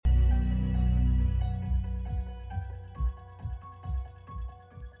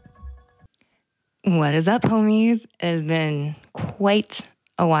What is up, homies? It has been quite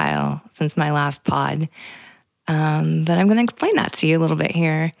a while since my last pod, but I'm going to explain that to you a little bit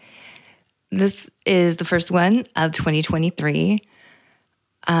here. This is the first one of 2023.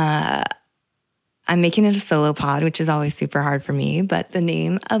 I'm making it a solo pod, which is always super hard for me, but the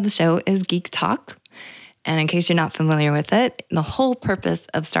name of the show is Geek Talk. And in case you're not familiar with it, the whole purpose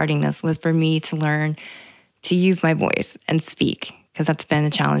of starting this was for me to learn to use my voice and speak, because that's been a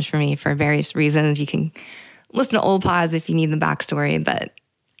challenge for me for various reasons. You can listen to old pods if you need the backstory, but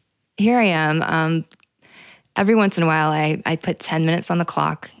here I am. Every once in a while, I put 10 minutes on the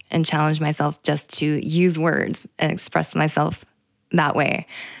clock and challenge myself just to use words and express myself that way.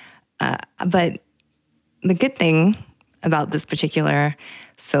 But the good thing about this particular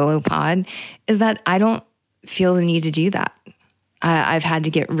solo pod is that I don't feel the need to do that. I've had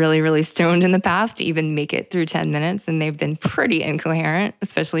to get really, really stoned in the past to even make it through 10 minutes, and they've been pretty incoherent,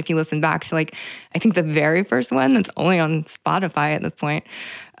 especially if you listen back to, I think the very first one that's only on Spotify at this point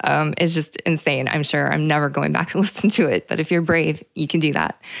is just insane. I'm sure I'm never going back to listen to it, but if you're brave, you can do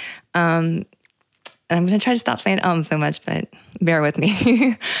that. And I'm going to try to stop saying so much, but bear with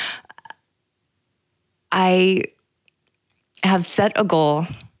me. I have set a goal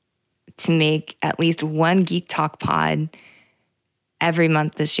to make at least one Geek Talk pod every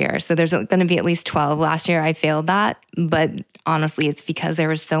month this year. So there's going to be at least 12. Last year I failed that, but honestly, it's because there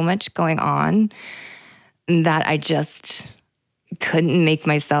was so much going on that I just couldn't make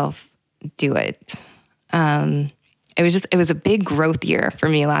myself do it. It was a big growth year for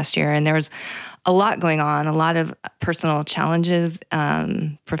me last year, and there was a lot going on, a lot of personal challenges,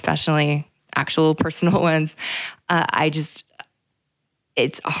 professionally, actual personal ones.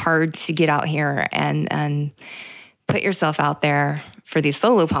 It's hard to get out here and put yourself out there for these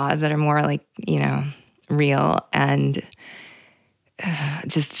solo pods that are more real and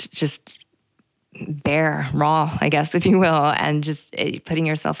just bare, raw, I guess, if you will, and just putting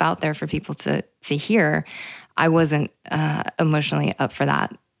yourself out there for people to hear. I wasn't emotionally up for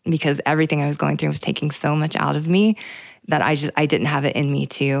that because everything I was going through was taking so much out of me that I didn't have it in me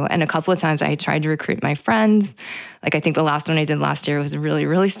to. And a couple of times I tried to recruit my friends. I think the last one I did last year was a really,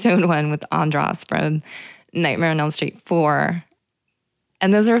 really stoned one with Andras from Nightmare on Elm Street 4.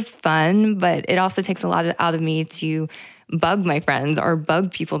 And those are fun, but it also takes a lot out of me to bug my friends or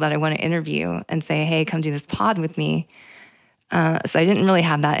bug people that I want to interview and say, hey, come do this pod with me. So I didn't really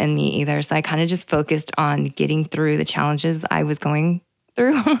have that in me either. So I kind of just focused on getting through the challenges I was going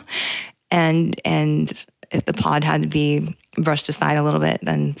through. and if the pod had to be brushed aside a little bit,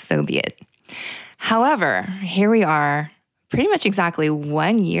 then so be it. However, here we are, pretty much exactly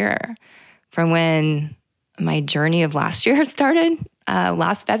 1 year from when my journey of last year started.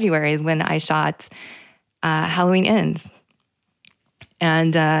 Last February is when I shot Halloween Ends.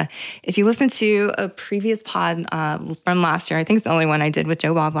 And if you listen to a previous pod from last year, I think it's the only one I did with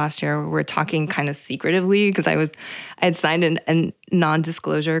Joe Bob last year, we're talking kind of secretively because I had signed a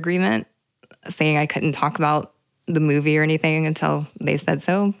non-disclosure agreement saying I couldn't talk about the movie or anything until they said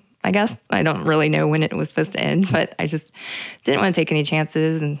so, I guess. I don't really know when it was supposed to end, but I just didn't want to take any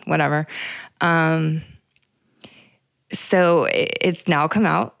chances and whatever. So it's now come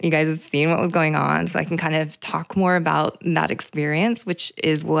out. You guys have seen what was going on, so I can kind of talk more about that experience, which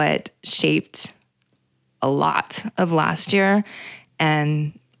is what shaped a lot of last year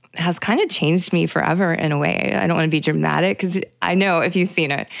and has kind of changed me forever in a way. I don't want to be dramatic because I know if you've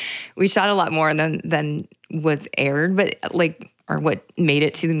seen it, we shot a lot more than was aired, but or what made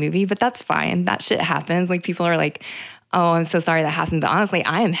it to the movie, but that's fine. That shit happens. People are like, oh, I'm so sorry that happened. But honestly,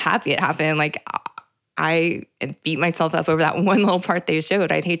 I am happy it happened. I beat myself up over that one little part they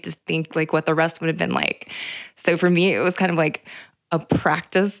showed. I'd hate to think what the rest would have been like. So for me, it was kind of like a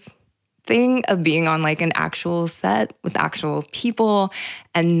practice thing of being on an actual set with actual people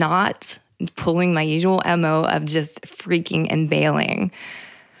and not pulling my usual MO of just freaking and bailing.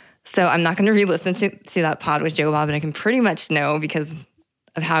 So I'm not going to re-listen to that pod with Joe Bob, and I can pretty much know because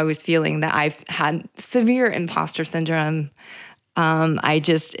of how I was feeling that I've had severe imposter syndrome.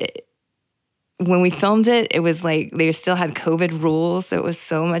 When we filmed it, it was they still had COVID rules. So it was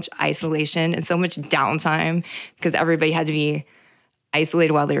so much isolation and so much downtime because everybody had to be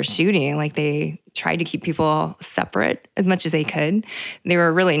isolated while they were shooting. They tried to keep people separate as much as they could. They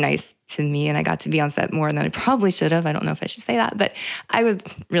were really nice to me, and I got to be on set more than I probably should have. I don't know if I should say that, but I was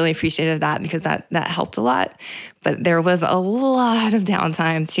really appreciative of that because that helped a lot. But there was a lot of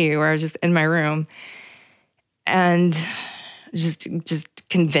downtime too, where I was just in my room. And just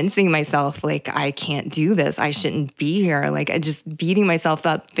convincing myself like I can't do this. I shouldn't be here. Like I just beating myself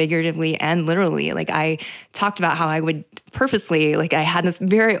up figuratively and literally. Like I talked about how I would purposely, like I had this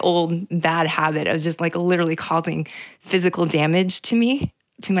very old bad habit of just like literally causing physical damage to me,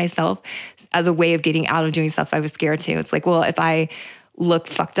 to myself, as a way of getting out of doing stuff I was scared to. It's like, well, if I look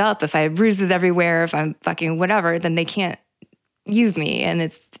fucked up, if I have bruises everywhere, if I'm fucking whatever, then they can't use me and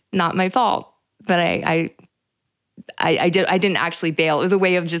it's not my fault. But I didn't actually bail. It was a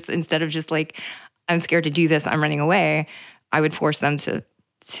way of just, instead of just like, I'm scared to do this, I'm running away, I would force them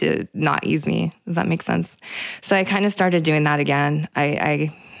to not use me. Does that make sense? So I kind of started doing that again.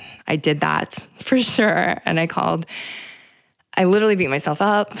 I did that for sure. And I literally beat myself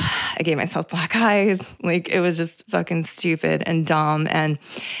up. I gave myself black eyes. Like it was just fucking stupid and dumb. And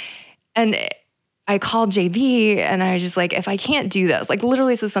I called JB and I was just like, if I can't do this, like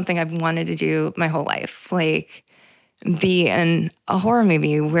literally this is something I've wanted to do my whole life. Like be in a horror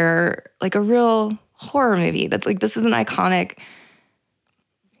movie where like a real horror movie that like, this is an iconic,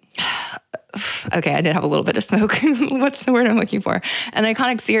 okay, I did have a little bit of smoke. What's the word I'm looking for? An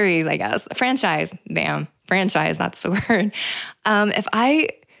iconic series, I guess. A franchise. Damn. Franchise, that's the word. If I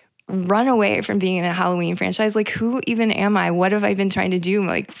run away from being in a Halloween franchise, like who even am I? What have I been trying to do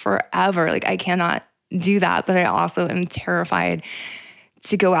like forever? Like I cannot do that. But I also am terrified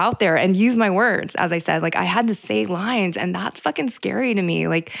to go out there and use my words. As I said, like I had to say lines and that's fucking scary to me.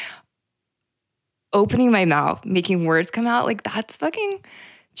 Like opening my mouth, making words come out, like that's fucking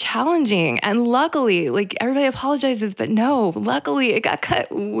challenging. And luckily, like everybody apologizes, but no, luckily it got cut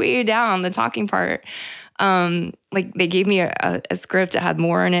way down, the talking part. Like they gave me a script that had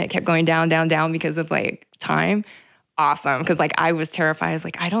more in it, kept going down, down, down because of like time. Awesome. Cause like I was terrified. I was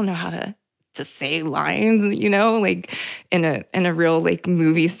like, I don't know how to say lines, you know, like in a real like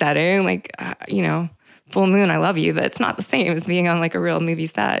movie setting, like, you know, full moon, I love you, but it's not the same as being on like a real movie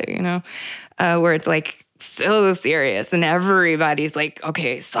set, you know, where it's like so serious and everybody's like,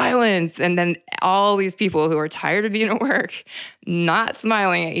 okay, silence. And then all these people who are tired of being at work, not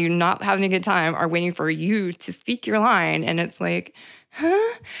smiling at you, not having a good time, are waiting for you to speak your line. And it's like,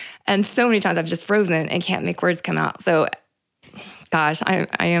 huh? And so many times I've just frozen and can't make words come out. So gosh, I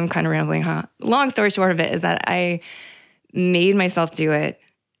am kind of rambling, huh? Long story short of it is that I made myself do it,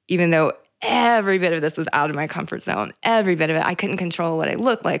 even though every bit of this was out of my comfort zone. Every bit of it. I couldn't control what I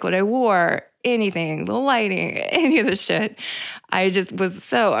looked like, what I wore, anything, the lighting, any of this shit. I just was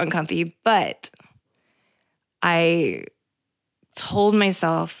so uncomfy. But I told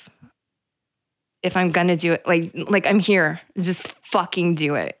myself, if I'm gonna do it, like I'm here, just fucking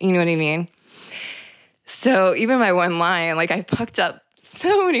do it. You know what I mean? So even my one line, like I fucked up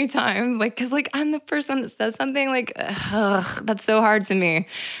so many times, like, cause like I'm the person that says something like, ugh, that's so hard to me.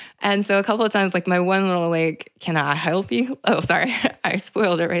 And so a couple of times, like my one little like, can I help you? Oh, sorry. I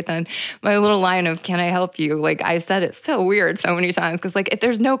spoiled it right then. My little line of, can I help you? Like I said it so weird so many times. Cause like if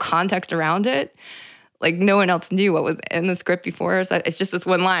there's no context around it, like no one else knew what was in the script before. So it's just this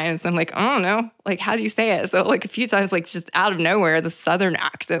one line. So I'm like, I don't know. Like, how do you say it? So like a few times, like just out of nowhere, the Southern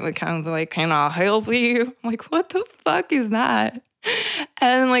accent would kind of be like, can I help you? I'm like, what the fuck is that?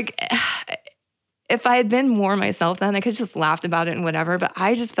 And like, if I had been more myself then, I could just laughed about it and whatever. But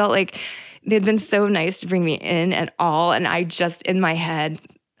I just felt like they'd been so nice to bring me in at all. And I just, in my head,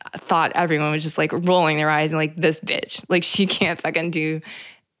 thought everyone was just like rolling their eyes and like, this bitch, like she can't fucking do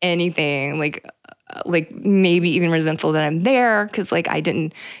anything. Like maybe even resentful that I'm there because like I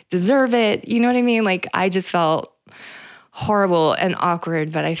didn't deserve it. You know what I mean? Like I just felt horrible and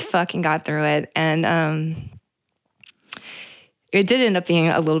awkward, but I fucking got through it. And it did end up being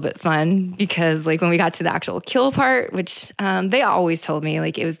a little bit fun because like when we got to the actual kill part, which they always told me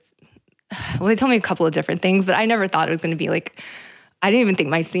like it was, well, they told me a couple of different things, but I never thought it was going to be like, I didn't even think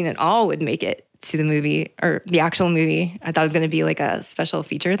my scene at all would make it to the movie or the actual movie. I thought it was going to be like a special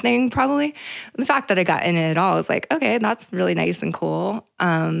feature thing, probably. The fact that I got in it at all was like, okay, that's really nice and cool.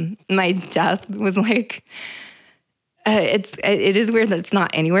 My death was like, it is weird that it's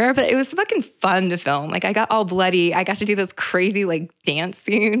not anywhere, but it was fucking fun to film. Like I got all bloody. I got to do this crazy like dance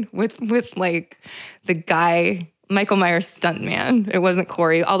scene with like the guy, Michael Myers stuntman. It wasn't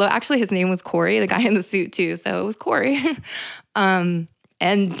Corey, although actually his name was Corey, the guy in the suit too. So it was Corey.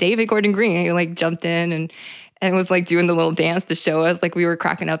 And David Gordon Green, he like jumped in and was like doing the little dance to show us like we were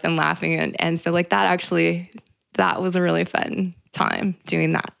cracking up and laughing. And so like that was a really fun time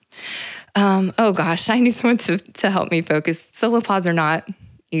doing that. Oh gosh, I need someone to help me focus. Solo pods are not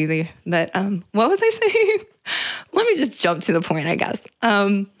easy, but what was I saying? Let me just jump to the point, I guess.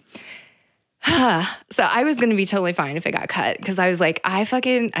 So I was going to be totally fine if it got cut because I was like, I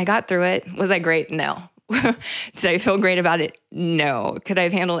got through it. Was I great? No. Did I feel great about it? No. Could I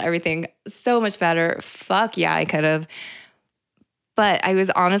have handled everything so much better? Fuck yeah, I could have. But I was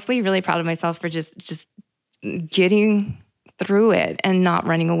honestly really proud of myself for just getting through it and not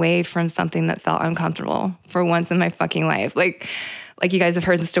running away from something that felt uncomfortable for once in my fucking life. Like you guys have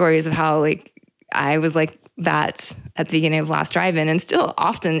heard the stories of how like I was like that at the beginning of Last Drive-In and still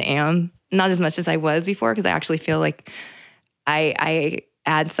often am. Not as much as I was before, because I actually feel like I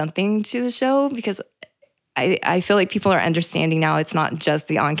add something to the show, because I feel like people are understanding now it's not just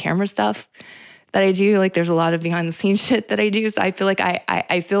the on-camera stuff that I do. Like there's a lot of behind-the-scenes shit that I do. So I feel like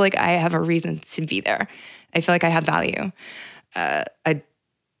I feel like I have a reason to be there. I feel like I have value. I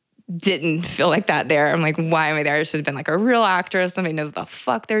didn't feel like that there. I'm like, why am I there? I should have been like a real actress. Somebody knows what the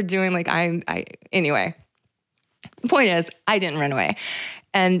fuck they're doing. Like anyway. The point is, I didn't run away.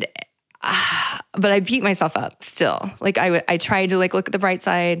 And but I beat myself up still. Like I tried to like look at the bright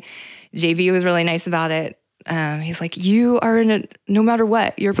side. JV was really nice about it. He's like, you are in it no matter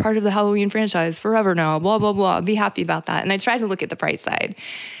what. You're part of the Halloween franchise forever now, blah, blah, blah. Be happy about that. And I tried to look at the bright side.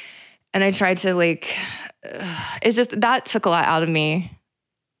 And I tried to like, it's just, that took a lot out of me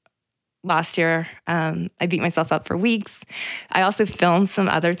last year. I beat myself up for weeks. I also filmed some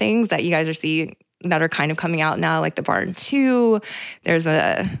other things that you guys are seeing that are kind of coming out now, like The Barn 2. There's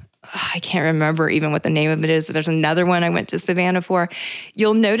I can't remember even what the name of it is, but there's another one I went to Savannah for.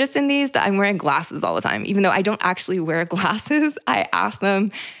 You'll notice in these that I'm wearing glasses all the time. Even though I don't actually wear glasses, I asked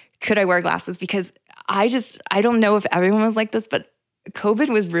them, could I wear glasses? Because I don't know if everyone was like this, but COVID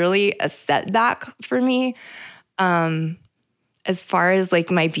was really a setback for me. As far as like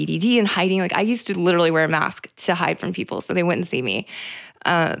my BDD and hiding, like I used to literally wear a mask to hide from people so they wouldn't see me.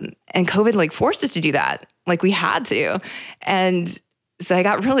 And COVID like forced us to do that. Like we had to. And so I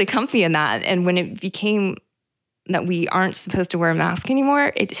got really comfy in that. And when it became that we aren't supposed to wear a mask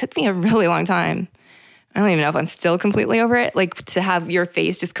anymore, it took me a really long time. I don't even know if I'm still completely over it. Like to have your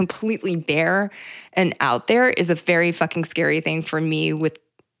face just completely bare and out there is a very fucking scary thing for me with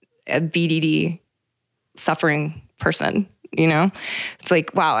a BDD suffering person, you know? It's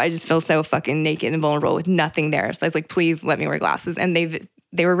like, wow, I just feel so fucking naked and vulnerable with nothing there. So I was like, please let me wear glasses. And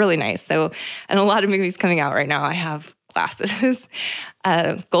they were really nice. So, and a lot of movies coming out right now, I have glasses.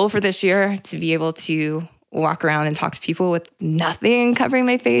 Goal for this year to be able to walk around and talk to people with nothing covering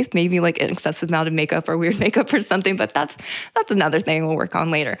my face, maybe like an excessive amount of makeup or weird makeup or something, but that's another thing we'll work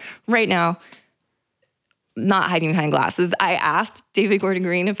on later. Right now, not hiding behind glasses. I asked David Gordon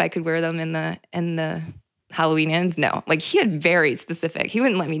Green if I could wear them in the Halloween ends. No, like he had very specific. He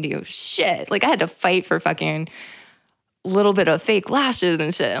wouldn't let me do shit. Like I had to fight for fucking little bit of fake lashes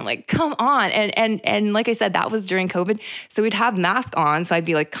and shit. I'm like, come on. And like I said, that was during COVID. So we'd have masks on. So I'd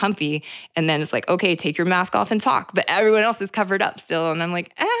be like comfy. And then it's like, okay, take your mask off and talk. But everyone else is covered up still. And I'm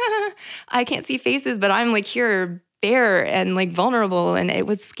like, I can't see faces, but I'm like here bare and like vulnerable. And it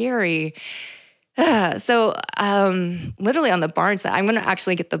was scary. So literally on the Barn side, I'm going to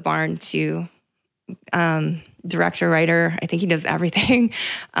actually get the Barn to director, writer. I think he does everything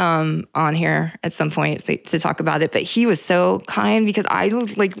on here at some point to talk about it. But he was so kind because I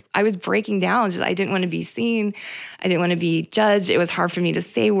was breaking down. I didn't want to be seen. I didn't want to be judged. It was hard for me to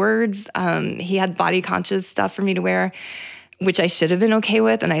say words. He had body conscious stuff for me to wear, which I should have been okay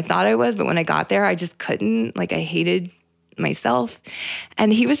with. And I thought I was. But when I got there, I just couldn't. Like I hated myself.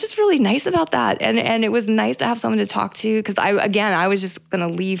 And he was just really nice about that. And it was nice to have someone to talk to because I was just going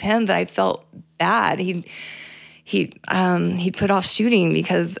to leave him, that I felt bad. He put off shooting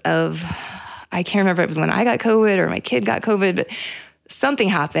because of, I can't remember if it was when I got COVID or my kid got COVID, but something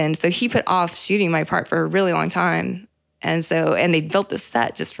happened. So he put off shooting my part for a really long time. And they built this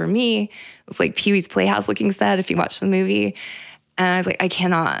set just for me. It was like Pee-wee's Playhouse looking set if you watch the movie. And I was like, I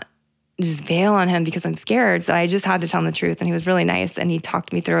cannot just bail on him because I'm scared. So I just had to tell him the truth. And he was really nice and he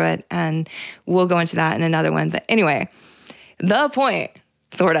talked me through it. And we'll go into that in another one. But anyway, the point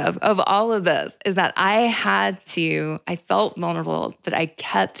sort of all of this is that I felt vulnerable, but I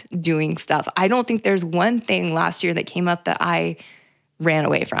kept doing stuff. I don't think there's one thing last year that came up that I ran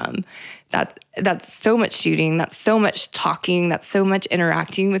away from. That's so much shooting, that's so much talking, that's so much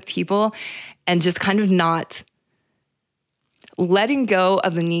interacting with people, and just kind of not letting go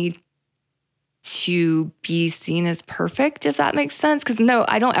of the need to be seen as perfect, if that makes sense. Because no,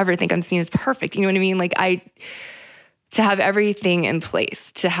 I don't ever think I'm seen as perfect. You know what I mean? Like to have everything in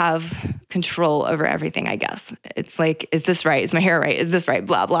place, to have control over everything, I guess. It's like, is this right? Is my hair right? Is this right?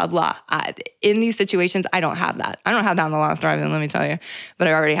 Blah, blah, blah. In these situations, I don't have that. I don't have that on the Last Drive-In, let me tell you. But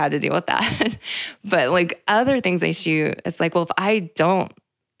I already had to deal with that. But like other things I shoot, it's like, well, if I don't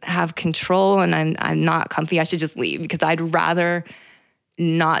have control and I'm not comfy, I should just leave because I'd rather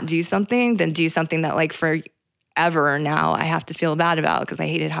not do something than do something that like forever now I have to feel bad about because I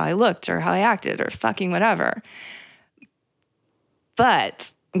hated how I looked or how I acted or fucking whatever.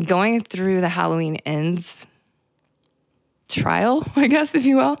 But going through the Halloween Ends trial, I guess, if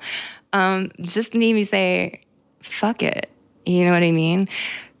you will, just made me say, fuck it. You know what I mean?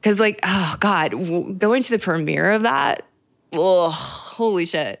 Because like, oh God, going to the premiere of that, oh, holy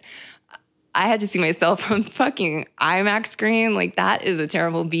shit. I had to see myself on fucking IMAX screen. Like that is a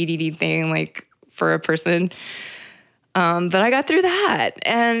terrible BDD thing, like for a person. But I got through that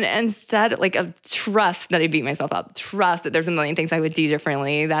and instead like a trust that I beat myself up, trust that there's a million things I would do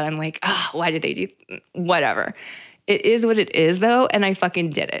differently that I'm like, why did they do whatever? It is what it is though. And I fucking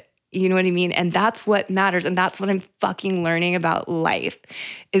did it. You know what I mean? And that's what matters. And that's what I'm fucking learning about life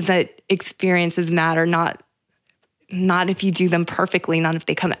is that experiences matter, not if you do them perfectly, not if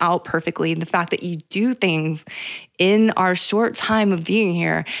they come out perfectly. The fact that you do things in our short time of being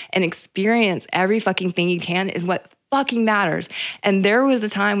here and experience every fucking thing you can is what fucking matters. And there was a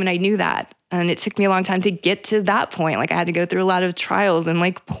time when I knew that. And it took me a long time to get to that point. Like I had to go through a lot of trials and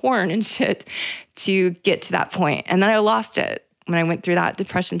like porn and shit to get to that point. And then I lost it when I went through that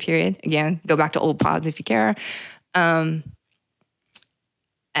depression period. Again, go back to old pods if you care. And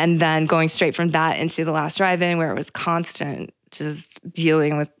then going straight from that into the last drive-in where it was constant, just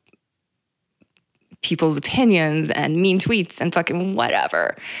dealing with people's opinions and mean tweets and fucking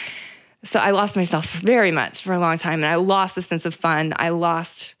whatever. So I lost myself very much for a long time. And I lost the sense of fun. I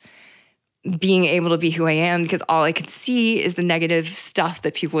lost being able to be who I am because all I could see is the negative stuff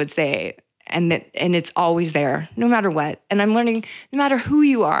that people would say. And it's always there, no matter what. And I'm learning, no matter who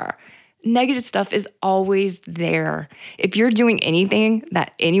you are, negative stuff is always there. If you're doing anything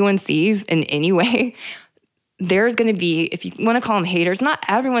that anyone sees in any way, there's going to be, if you want to call them haters, not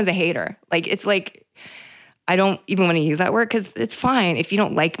everyone's a hater. Like, it's like, I don't even want to use that word because it's fine. If you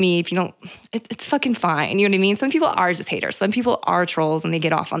don't like me, if you don't, it's fucking fine. You know what I mean? Some people are just haters. Some people are trolls and they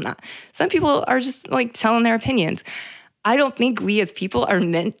get off on that. Some people are just like telling their opinions. I don't think we as people are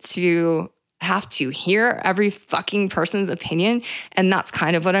meant to have to hear every fucking person's opinion. And that's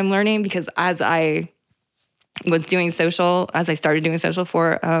kind of what I'm learning because as I was doing social, as I started doing social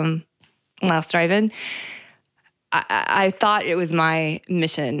for last drive-in, I thought it was my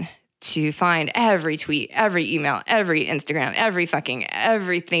mission to find every tweet, every email, every Instagram,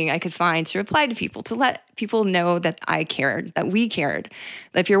 everything I could find to reply to people, to let people know that I cared, that we cared,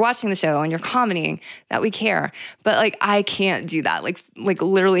 that if you're watching the show and you're commenting, that we care. But like, I can't do that. Like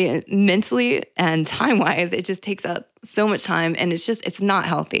literally mentally and time-wise, it just takes up so much time and it's not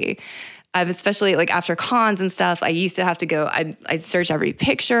healthy. I've especially like after cons and stuff, I used to have to go, I'd search every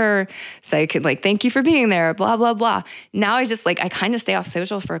picture so I could like, thank you for being there, blah, blah, blah. Now I just like, I kind of stay off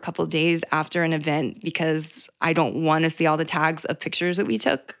social for a couple of days after an event because I don't want to see all the tags of pictures that we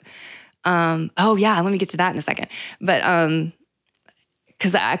took. Oh yeah, let me get to that in a second. But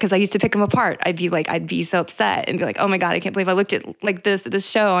cause I used to pick them apart. I'd be so upset and be like, oh my God, I can't believe I looked at like this at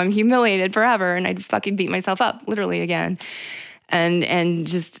this show. I'm humiliated forever. And I'd fucking beat myself up literally again. And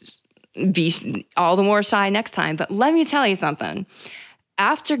just be all the more shy next time. But let me tell you something.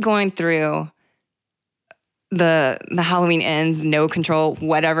 After going through the Halloween Ends, no control,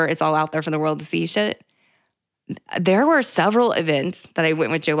 whatever, it's all out there for the world to see shit, there were several events that I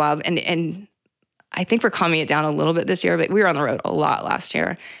went with Joe Bob, and I think we're calming it down a little bit this year, but we were on the road a lot last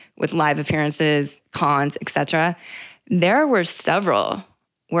year with live appearances, cons, etc. There were several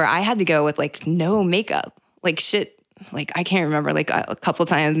where I had to go with like no makeup, like shit. Like, I can't remember, like a couple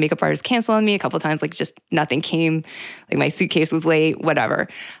times makeup artists canceled on me, a couple times like just nothing came, like my suitcase was late, whatever.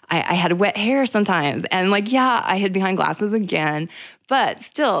 I had wet hair sometimes. And like, yeah, I hid behind glasses again, but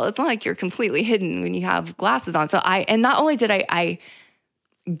still, it's not like you're completely hidden when you have glasses on. So and not only did I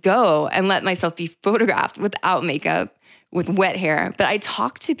go and let myself be photographed without makeup, with wet hair, but I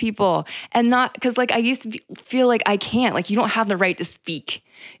talk to people and not, because like I used to feel like I can't, like you don't have the right to speak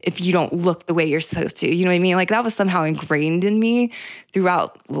if you don't look the way you're supposed to. You know what I mean? Like that was somehow ingrained in me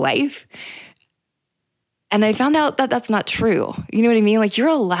throughout life. And I found out that that's not true. You know what I mean? Like you're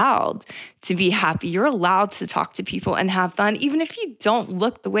allowed to be happy. You're allowed to talk to people and have fun, even if you don't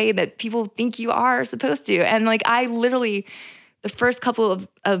look the way that people think you are supposed to. And like I literally, the first couple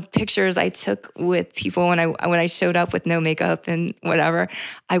of pictures I took with people when I showed up with no makeup and whatever,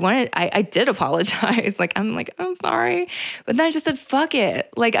 I did apologize. I'm sorry. But then I just said, fuck it.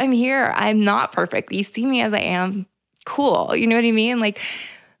 Like, I'm here. I'm not perfect. You see me as I am. Cool. You know what I mean? Like,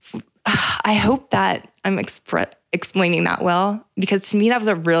 I hope that I'm explaining that well, because to me, that was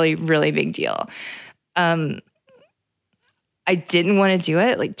a really, really big deal. I I didn't want to do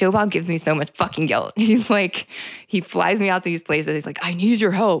it. Like, Joe Bob gives me so much fucking guilt. He's like, he flies me out to these places. He's like, I need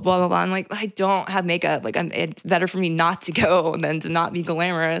your help, blah, blah, blah. I'm like, I don't have makeup. Like, it's better for me not to go than to not be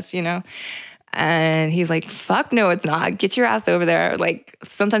glamorous, you know? And he's like, fuck no, it's not. Get your ass over there. Like,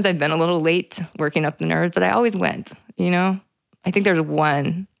 sometimes I've been a little late working up the nerves, but I always went, you know? I think there's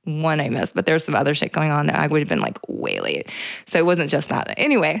one I missed, but there's some other shit going on that I would have been like way late. So it wasn't just that.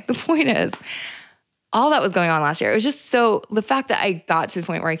 Anyway, the point is, all that was going on last year. It was just so, the fact that I got to the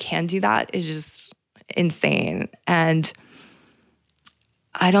point where I can do that is just insane. And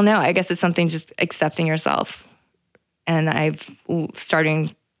I don't know, I guess it's something just accepting yourself. And I've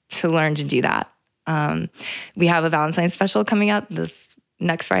starting to learn to do that. We have a Valentine's special coming up this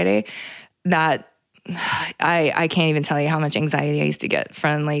next Friday that I can't even tell you how much anxiety I used to get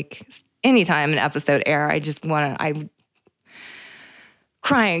from like anytime an episode air. I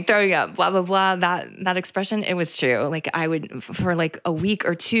crying, throwing up, blah, blah, blah, that expression, it was true. Like I would, for like a week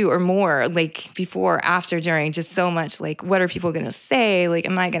or two or more, like before, after, during, just so much like, what are people going to say? Like,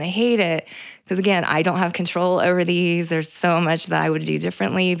 am I going to hate it? Because again, I don't have control over these. There's so much that I would do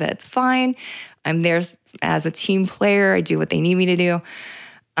differently, but it's fine. I'm there as a team player. I do what they need me to do,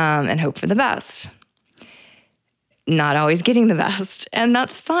 and hope for the best. Not always getting the best, and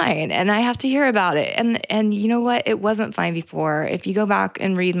that's fine. And I have to hear about it. And you know what? It wasn't fine before. If you go back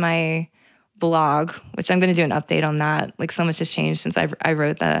and read my blog, which I'm going to do an update on that, like so much has changed since I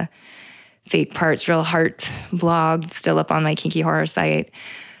wrote the Fake Parts Real Heart blog, still up on my Kinky Horror site.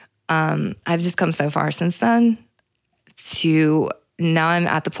 I've just come so far since then to now I'm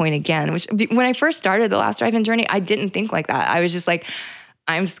at the point again, which when I first started the last drive-in journey, I didn't think like that. I was just like,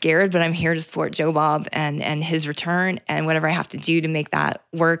 I'm scared, but I'm here to support Joe Bob and his return, and whatever I have to do to make that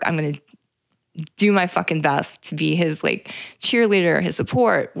work, I'm going to do my fucking best to be his like cheerleader, his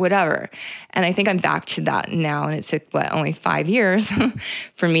support, whatever. And I think I'm back to that now. And it took only 5 years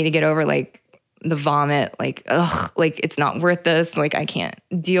for me to get over like the vomit, like, ugh, like it's not worth this. Like I can't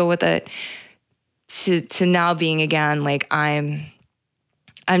deal with it, to now being again, like I'm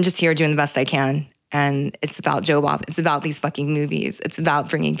just here doing the best I can. And it's about Joe Bob. It's about these fucking movies. It's about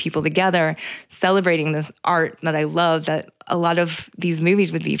bringing people together, celebrating this art that I love, that a lot of these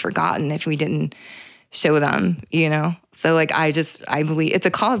movies would be forgotten if we didn't show them, you know? So like, I believe, it's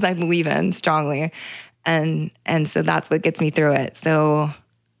a cause I believe in strongly. And so that's what gets me through it. So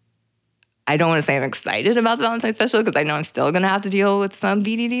I don't want to say I'm excited about the Valentine's special because I know I'm still going to have to deal with some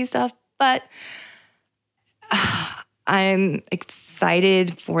BDD stuff, but I'm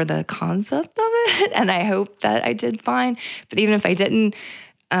excited for the concept of it, and I hope that I did fine. But even if I didn't,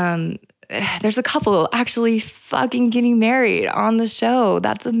 there's a couple actually fucking getting married on the show.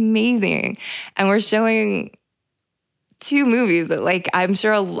 That's amazing. And we're showing 2 movies that, like, I'm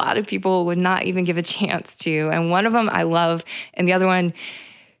sure a lot of people would not even give a chance to. And one of them I love, and the other one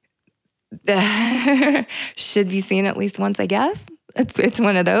should be seen at least once, I guess. It's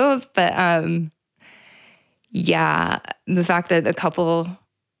one of those, but yeah, the fact that a couple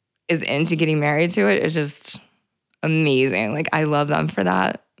is into getting married to it is just amazing. Like, I love them for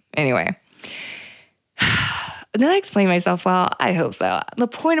that. Anyway, did I explain myself well? I hope so. The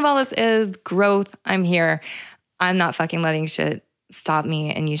point of all this is growth. I'm here. I'm not fucking letting shit stop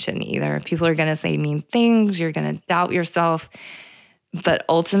me, and you shouldn't either. People are going to say mean things. You're going to doubt yourself. But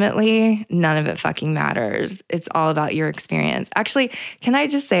ultimately, none of it fucking matters. It's all about your experience. Actually, can I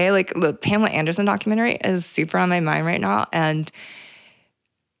just say, like, the Pamela Anderson documentary is super on my mind right now. And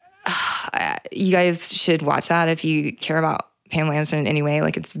you guys should watch that if you care about Pamela Anderson in any way.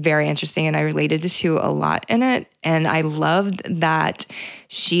 Like, it's very interesting, and I related to a lot in it. And I loved that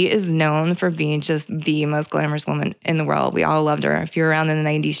she is known for being just the most glamorous woman in the world. We all loved her. If you're around in the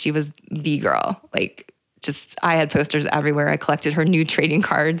 90s, she was the girl. Like, just, I had posters everywhere. I collected her new trading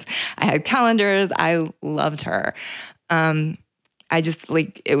cards. I had calendars. I loved her. I just,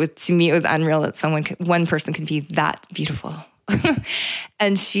 like, it was, to me, it was unreal that one person could be that beautiful.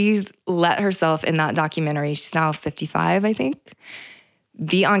 And she's let herself in that documentary, she's now 55, I think,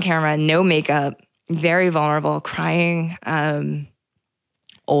 be on camera, no makeup, very vulnerable, crying,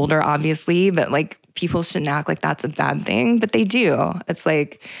 older, obviously, but like, people shouldn't act like that's a bad thing, but they do. It's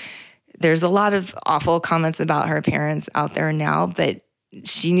like, there's a lot of awful comments about her appearance out there now, but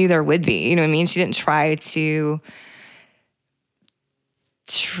she knew there would be, you know what I mean? She didn't try to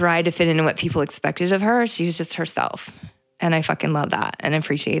fit into what people expected of her. She was just herself. And I fucking love that and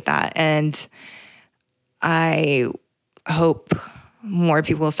appreciate that. And I hope more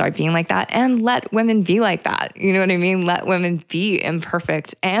people will start being like that and let women be like that. You know what I mean? Let women be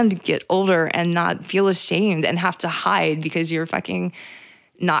imperfect and get older and not feel ashamed and have to hide because you're fucking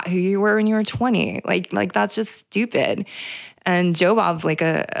not who you were when you were 20. Like that's just stupid. And Joe Bob's like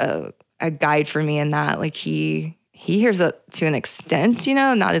a guide for me in that. Like he hears it to an extent,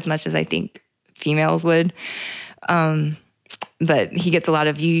 not as much as I think females would. But he gets a lot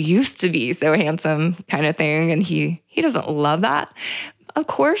of "you used to be so handsome" kind of thing. And he doesn't love that, of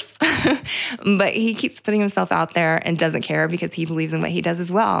course. But he keeps putting himself out there and doesn't care because he believes in what he does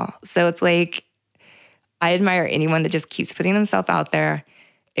as well. So it's like, I admire anyone that just keeps putting themselves out there,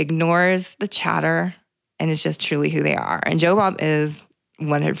 ignores the chatter, and is just truly who they are. And Joe Bob is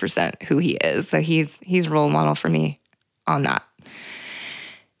 100% who he is. So he's a role model for me on that.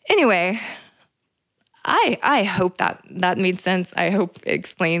 Anyway, I hope that made sense. I hope it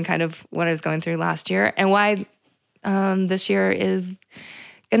explained kind of what I was going through last year and why this year is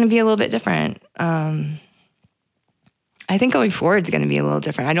going to be a little bit different. I think going forward is going to be a little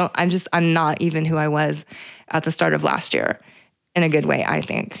different. I'm not even who I was at the start of last year in a good way, I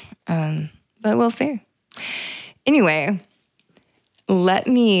think. But we'll see. Anyway, let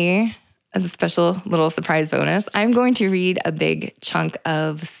me, as a special little surprise bonus, I'm going to read a big chunk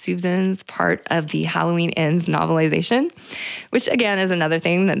of Susan's part of the Halloween Ends novelization, which again is another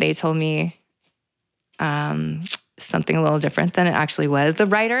thing that they told me something a little different than it actually was. The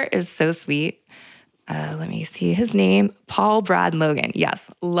writer is so sweet. Let me see his name, Paul Brad Logan. Yes,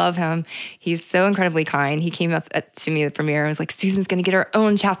 love him. He's so incredibly kind. He came up to me at the premiere and was like, Susan's going to get her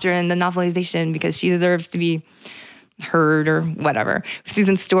own chapter in the novelization because she deserves to be heard or whatever.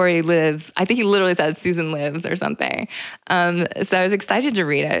 Susan's story lives. I think he literally said Susan lives or something. So I was excited to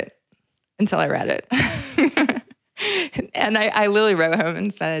read it until I read it. And I literally wrote him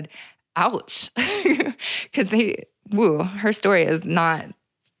and said, ouch. Because her story is not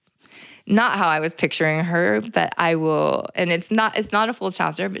how I was picturing her, but I will, and it's not a full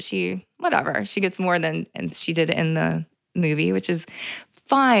chapter, but she gets more than she did in the movie, which is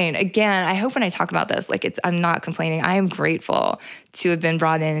fine. Again, I hope when I talk about this, I'm not complaining. I am grateful to have been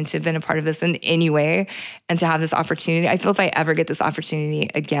brought in and to have been a part of this in any way and to have this opportunity. I feel if I ever get this opportunity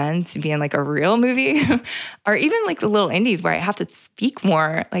again to be in a real movie or even the little indies where I have to speak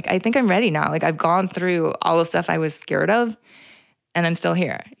more, I think I'm ready now. I've gone through all the stuff I was scared of and I'm still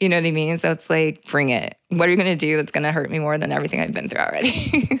here. You know what I mean? So it's bring it. What are you going to do that's going to hurt me more than everything I've been through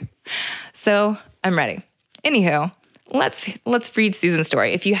already? So I'm ready. Anywho, let's read Susan's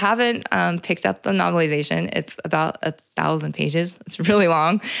story. If you haven't picked up the novelization, it's about 1,000 pages. It's really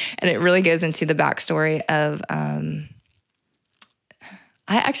long, and it really goes into the backstory of.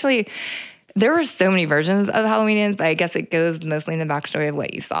 There were so many versions of Halloween Ends, but I guess it goes mostly in the backstory of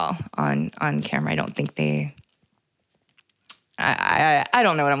what you saw on camera. I don't think they. I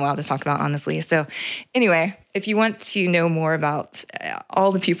don't know what I'm allowed to talk about, honestly. So anyway, if you want to know more about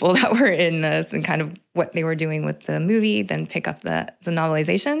all the people that were in this and kind of what they were doing with the movie, then pick up the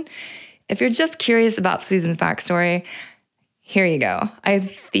novelization. If you're just curious about Susan's backstory, here you go. I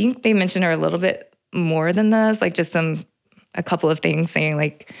think they mentioned her a little bit more than this, just a couple of things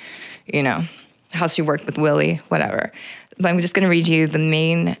saying how she worked with Willie, whatever. But I'm just going to read you the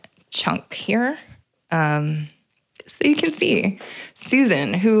main chunk here. So you can see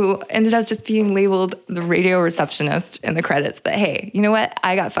Susan, who ended up just being labeled the radio receptionist in the credits. But hey, you know what?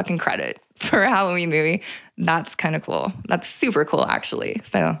 I got fucking credit for a Halloween movie. That's kind of cool. That's super cool, actually.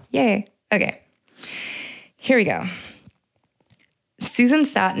 So yay. Okay. Here we go. Susan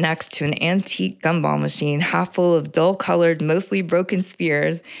sat next to an antique gumball machine half full of dull-colored, mostly broken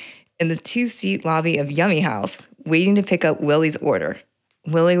spheres in the 2-seat lobby of Yummy House, waiting to pick up Willie's order.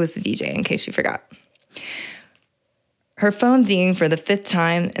 Willie was the DJ, in case you forgot. Her phone dinged for the 5th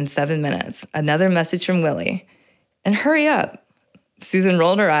time in 7 minutes. Another message from Willie. And hurry up. Susan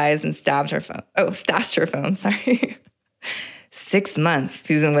rolled her eyes and stashed her phone, sorry. 6 months,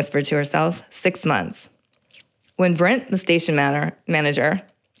 Susan whispered to herself. 6 months. When Brent, the station manager,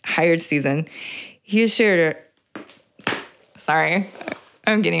 hired Susan, he assured her... Sorry,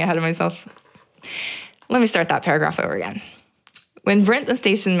 I'm getting ahead of myself. Let me start that paragraph over again. When Brent, the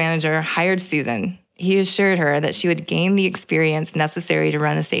station manager, hired Susan, he assured her that she would gain the experience necessary to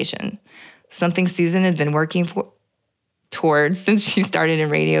run a station, something Susan had been working towards since she started in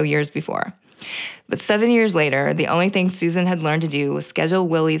radio years before. But 7 years later, the only thing Susan had learned to do was schedule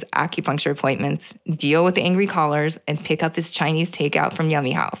Willie's acupuncture appointments, deal with the angry callers, and pick up his Chinese takeout from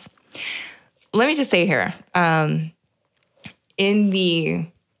Yummy House. Let me just say here,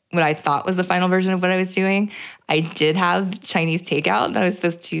 in what I thought was the final version of what I was doing, I did have Chinese takeout that I was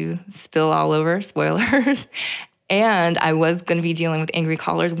supposed to spill all over, spoilers. And I was going to be dealing with angry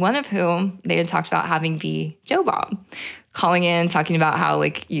callers, one of whom they had talked about having be Joe Bob, calling in, talking about how,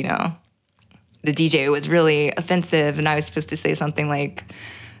 the DJ was really offensive. And I was supposed to say something like,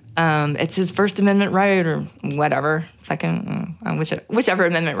 It's his First Amendment right or whatever, second, whichever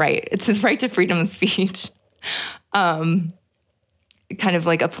amendment right. It's his right to freedom of speech. Kind of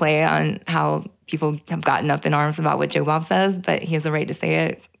like a play on how people have gotten up in arms about what Joe Bob says, but he has the right to say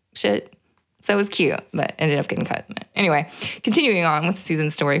it. Shit. So it was cute, but ended up getting cut. Anyway, continuing on with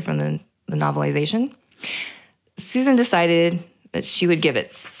Susan's story from the novelization. Susan decided that she would give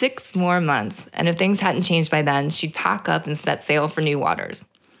it 6 more months, and if things hadn't changed by then, she'd pack up and set sail for new waters.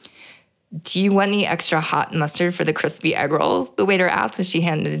 Do you want any extra hot mustard for the crispy egg rolls? The waiter asked as she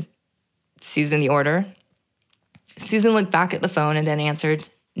handed Susan the order. Susan looked back at the phone and then answered,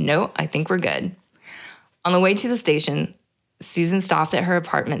 "No, I think we're good." On the way to the station, Susan stopped at her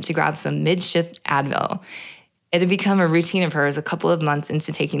apartment to grab some mid-shift Advil. It had become a routine of hers a couple of months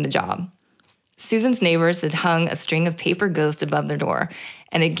into taking the job. Susan's neighbors had hung a string of paper ghosts above their door,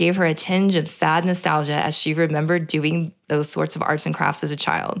 and it gave her a tinge of sad nostalgia as she remembered doing those sorts of arts and crafts as a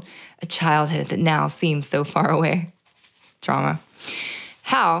child, a childhood that now seemed so far away. Drama.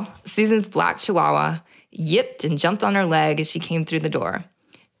 Hal, Susan's black chihuahua, yipped and jumped on her leg as she came through the door.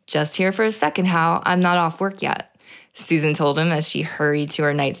 "Just here for a second, Hal. I'm not off work yet," Susan told him as she hurried to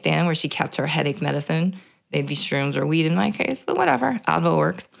her nightstand where she kept her headache medicine. They'd be shrooms or weed in my case, but whatever. Advil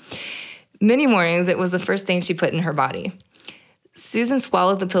works. Many mornings, it was the first thing she put in her body. Susan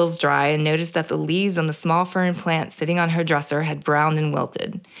swallowed the pills dry and noticed that the leaves on the small fern plant sitting on her dresser had browned and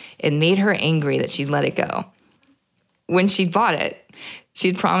wilted. It made her angry that she'd let it go. When she'd bought it,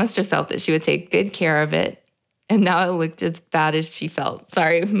 she'd promised herself that she would take good care of it, and now it looked as bad as she felt.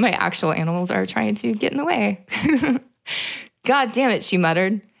 Sorry, my actual animals are trying to get in the way. "God damn it," she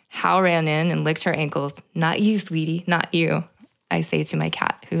muttered. Hal ran in and licked her ankles. "Not you, sweetie, not you," I say to my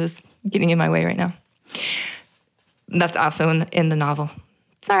cat, who is getting in my way right now. That's also in the novel.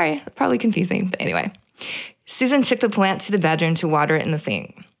 Sorry, probably confusing, but anyway. Susan took the plant to the bedroom to water it in the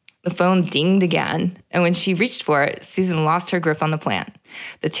sink. The phone dinged again, and when she reached for it, Susan lost her grip on the plant.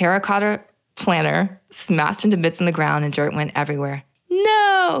 The terracotta planter smashed into bits in the ground and dirt went everywhere.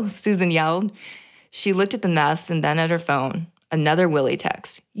 "No!" Susan yelled. She looked at the mess and then at her phone. Another Willie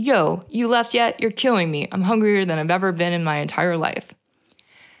text. "Yo, you left yet? You're killing me. I'm hungrier than I've ever been in my entire life."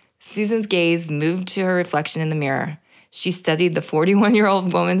 Susan's gaze moved to her reflection in the mirror. She studied the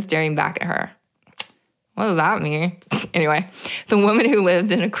 41-year-old woman staring back at her. What does that mean? Anyway, the woman who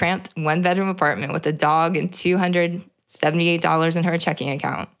lived in a cramped one-bedroom apartment with a dog and $278 in her checking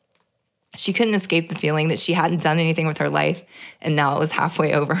account. She couldn't escape the feeling that she hadn't done anything with her life, and now it was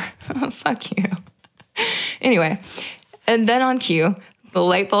halfway over. Fuck you. Anyway, and then on cue, the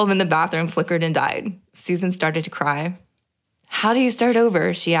light bulb in the bathroom flickered and died. Susan started to cry. "How do you start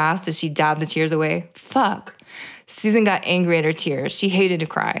over?" she asked as she dabbed the tears away. Fuck. Susan got angry at her tears. She hated to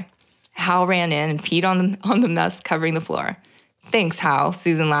cry. Hal ran in and peed on the mess covering the floor. "Thanks, Hal,"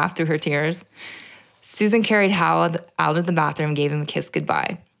 Susan laughed through her tears. Susan carried Hal out of the bathroom and gave him a kiss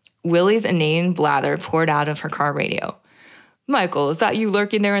goodbye. Willie's inane blather poured out of her car radio. "Michael, is that you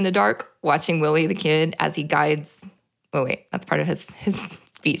lurking there in the dark?" Watching Willie the kid as he guides... Oh, wait, that's part of his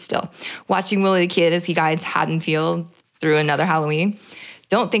speech still. Watching Willie the kid as he guides Haddonfield through another Halloween.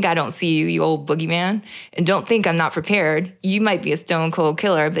 "Don't think I don't see you, you old boogeyman. And don't think I'm not prepared. You might be a stone cold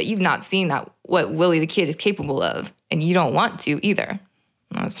killer, but you've not seen what Willie the kid is capable of. And you don't want to either."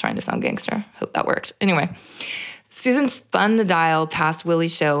 I was trying to sound gangster. Hope that worked. Anyway, Susan spun the dial past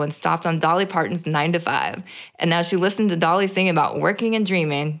Willie's show and stopped on Dolly Parton's 9 to 5. And now she listened to Dolly sing about working and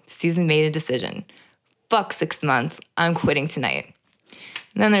dreaming. Susan made a decision. Fuck 6 months. I'm quitting tonight.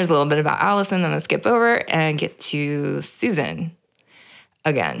 And then there's a little bit about Allison. I'm going to skip over and get to Susan.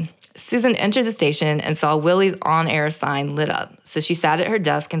 Again, Susan entered the station and saw Willie's on-air sign lit up. So she sat at her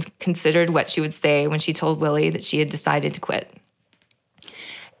desk and considered what she would say when she told Willie that she had decided to quit.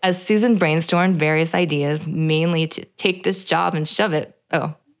 As Susan brainstormed various ideas, mainly the take this job and shove it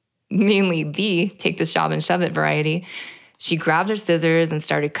variety, she grabbed her scissors and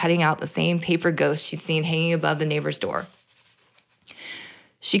started cutting out the same paper ghost she'd seen hanging above the neighbor's door.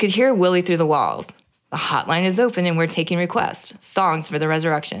 She could hear Willie through the walls. "The hotline is open and we're taking requests. Songs for the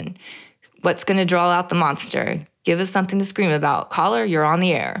resurrection. What's going to draw out the monster? Give us something to scream about. Caller, you're on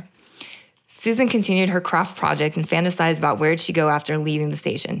the air." Susan continued her craft project and fantasized about where'd she go after leaving the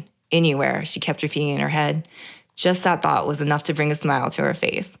station. Anywhere, she kept repeating in her head. Just that thought was enough to bring a smile to her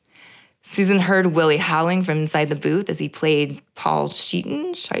face. Susan heard Willie howling from inside the booth as he played Paul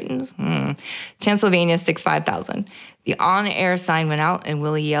Sheaton's Transylvania 65000. The on-air sign went out and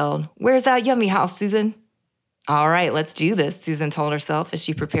Willie yelled, "Where's that yummy house, Susan?" "All right, let's do this," Susan told herself as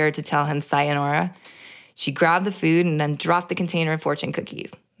she prepared to tell him sayonara. She grabbed the food and then dropped the container of fortune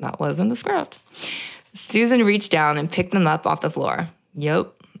cookies. That wasn't the script. Susan reached down and picked them up off the floor.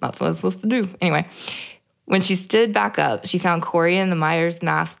 Yup, That's what I was supposed to do. Anyway, when she stood back up, she found Corey in the Myers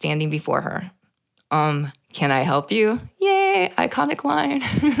mask standing before her. Can I help you? Yay, iconic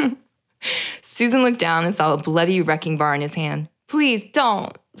line. Susan looked down and saw a bloody wrecking bar in his hand. Please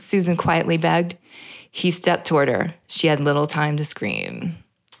don't, Susan quietly begged. He stepped toward her. She had little time to scream.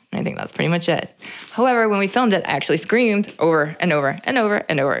 I think that's pretty much it. However, when we filmed it, I actually screamed over and over and over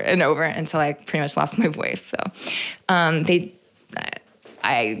and over and over until I pretty much lost my voice. So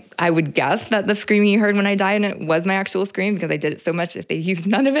I would guess that the screaming you heard when I died, and it was my actual scream because I did it so much. If they used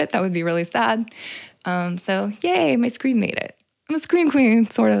none of it, that would be really sad. So yay, my scream made it. I'm a scream queen,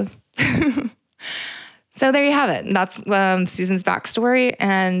 sort of. So there you have it. That's Susan's backstory.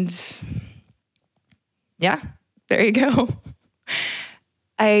 And yeah, there you go.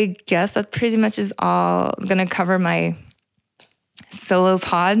 I guess that pretty much is all. I'm going to cover my solo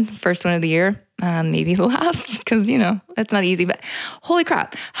pod, first one of the year, maybe the last, because, it's not easy. But holy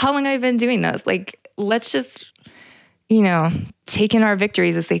crap, how long I've been doing this? Like, let's just, take in our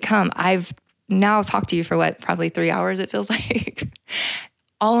victories as they come. I've now talked to you for probably 3 hours, it feels like,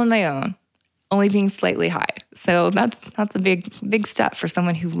 all on my own, only being slightly high. So that's a big step for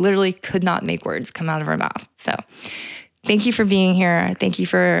someone who literally could not make words come out of her mouth. So thank you for being here. Thank you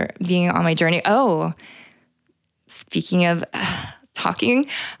for being on my journey. Oh, speaking of talking,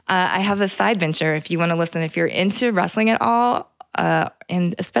 I have a side venture if you want to listen. If you're into wrestling at all,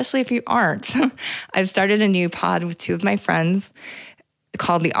 and especially if you aren't, I've started a new pod with two of my friends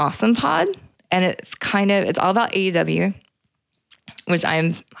called the Awesome Pod. And it's all about AEW, which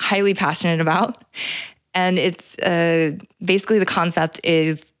I'm highly passionate about. And it's basically the concept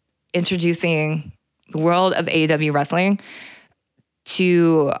is introducing the world of AEW wrestling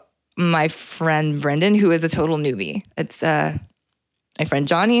to my friend Brendan, who is a total newbie. It's my friend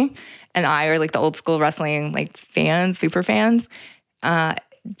Johnny and I are like the old school wrestling fans, super fans.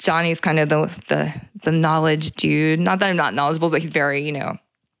 Johnny's kind of the knowledge dude. Not that I'm not knowledgeable, but he's very,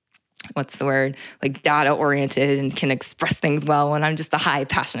 what's the word? Data oriented and can express things well. And I'm just the high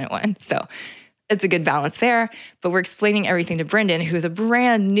passionate one. So it's a good balance there. But we're explaining everything to Brendan, who's a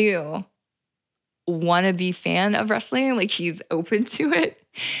brand new wannabe fan of wrestling. He's open to it.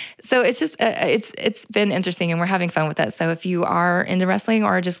 So it's just, it's been interesting and we're having fun with it. So if you are into wrestling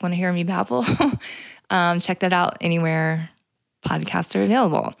or just want to hear me babble, check that out anywhere podcasts are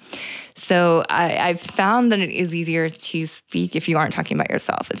available. So I've found that it is easier to speak if you aren't talking about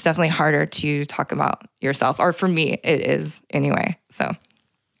yourself. It's definitely harder to talk about yourself, or for me, it is anyway. So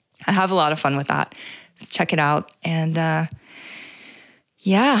I have a lot of fun with that. Just check it out. And there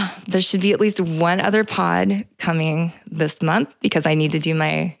should be at least one other pod coming this month because I need to do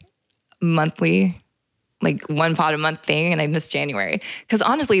my monthly, one pod a month thing, and I missed January. Because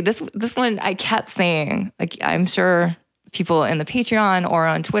honestly, this one I kept saying, I'm sure people in the Patreon or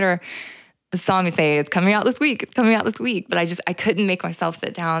on Twitter saw me say, it's coming out this week. But I couldn't make myself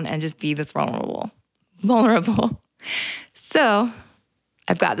sit down and just be this vulnerable. So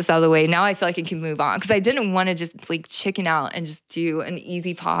I've got this out of the way. Now I feel like I can move on because I didn't want to just chicken out and just do an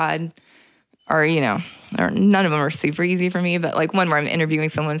easy pod or none of them are super easy for me, but one where I'm interviewing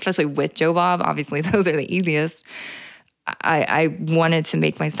someone, especially with Joe Bob, obviously those are the easiest. I wanted to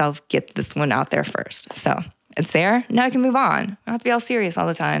make myself get this one out there first. So it's there. Now I can move on. I don't have to be all serious all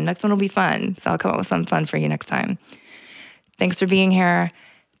the time. Next one will be fun. So I'll come up with something fun for you next time. Thanks for being here.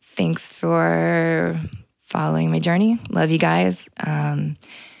 Thanks for following my journey. Love you guys.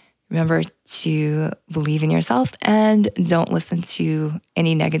 Remember to believe in yourself and don't listen to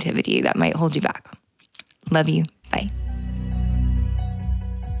any negativity that might hold you back. Love you. Bye.